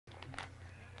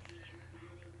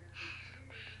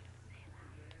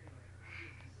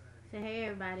Say hey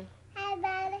everybody. Hi,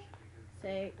 buddy.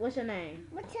 Say, what's your name?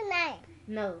 What's your name?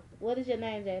 No. What is your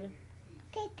name, Jaida?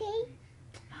 Kitty.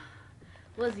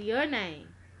 What's your name?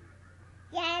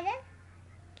 Jaida.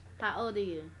 How old are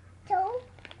you? 2.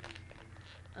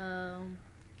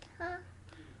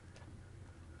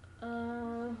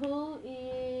 Who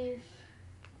is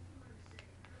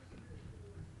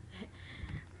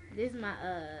this? My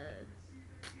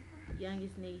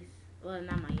youngest niece. Well,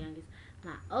 not my youngest.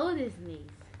 My oldest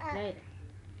niece, Jaida.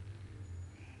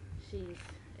 She's,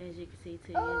 as you can see,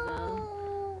 2 years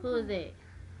old. Who is that?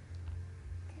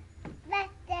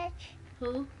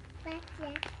 Who?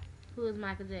 Who is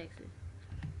Michael Jackson?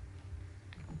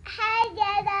 Hi,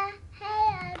 Jaida. Hey,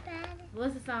 everybody.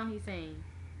 What's the song he sang?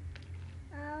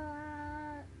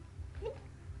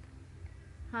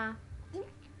 Huh?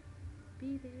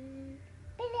 Be there.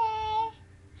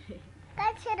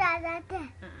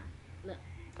 Look.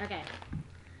 Okay.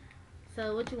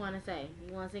 So what you want to say?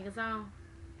 You want to sing a song?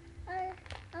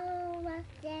 What's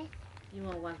this? You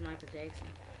want to watch Michael Jackson?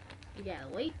 You gotta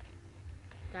wait.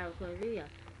 Gotta record a video.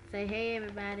 Say hey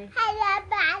everybody. Hi,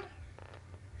 everybody.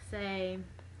 Say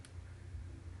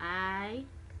I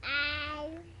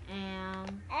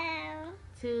am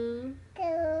 2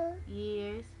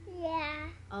 years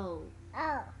old.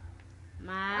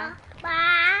 My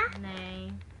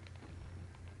name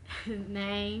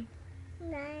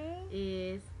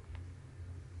is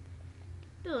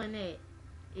doing it.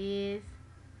 Is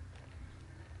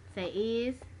say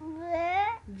is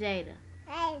Jaida.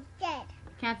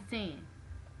 Count to 10.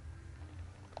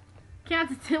 Count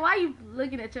to 10. Why are you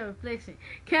looking at your reflection?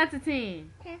 Count to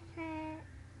 10.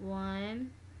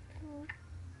 1,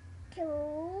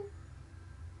 2.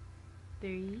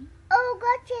 3. Oh,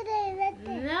 go to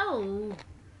the No.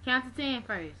 Count to 10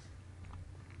 first.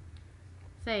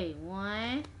 Say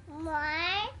 1.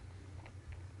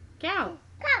 Count.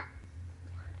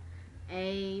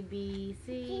 A, B,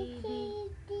 C, D.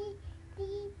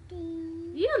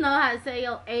 You don't know how to say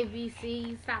your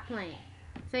ABCs. Stop playing.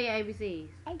 Say your ABCs.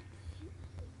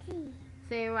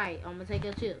 Say it right. I'm going to take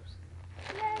your chips.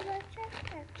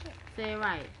 Say it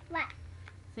right. What?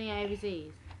 Sing your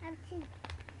ABCs.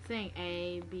 Sing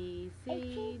A, B, C,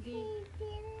 D.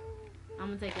 I'm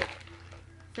going to take it.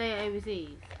 Say your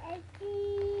ABCs.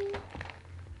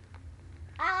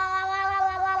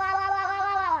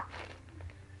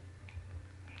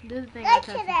 Do the thing I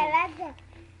touch you.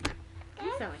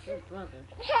 You sound like your brother.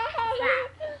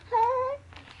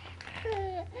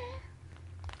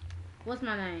 What's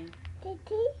my name?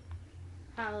 Titi.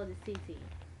 How old is TT?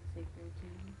 Say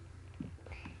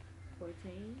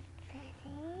 14.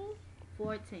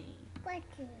 14.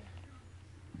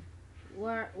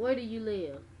 Where do you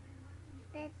live?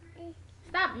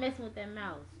 Stop messing with that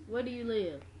mouse. Where do you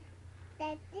live?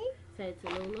 Say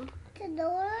Tallulah.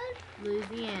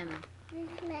 Louisiana.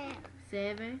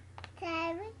 7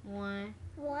 1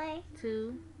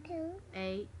 2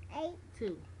 8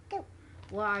 2.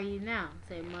 Where are you now?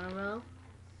 Say Monroe.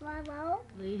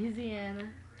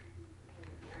 Louisiana.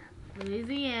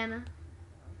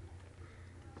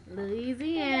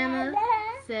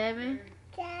 7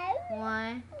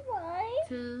 1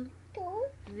 2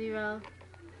 0.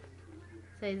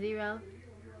 Say 0.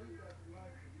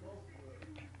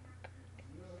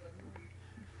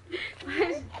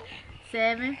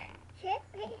 Seven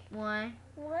 1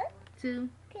 2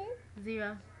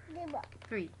 0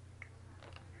 3.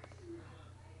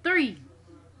 3.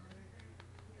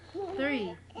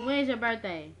 When's your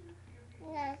birthday?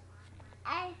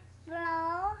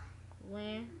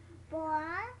 When?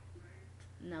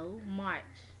 No, March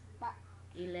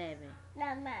 11.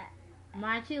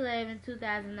 March 11,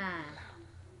 2009.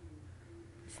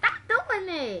 Stop doing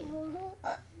it.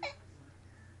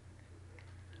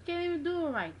 Can't even do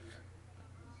it right.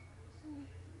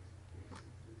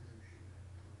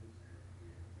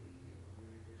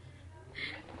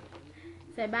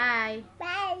 Say bye.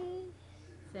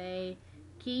 Say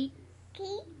keep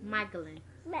Michaelin.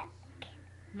 Say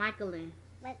Michaelin.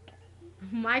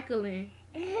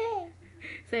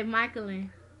 Say Michaelin.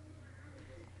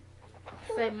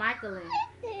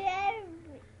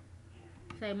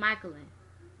 Say Michaelin.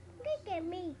 Look at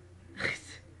me.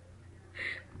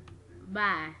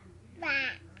 Bye.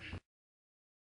 Bye.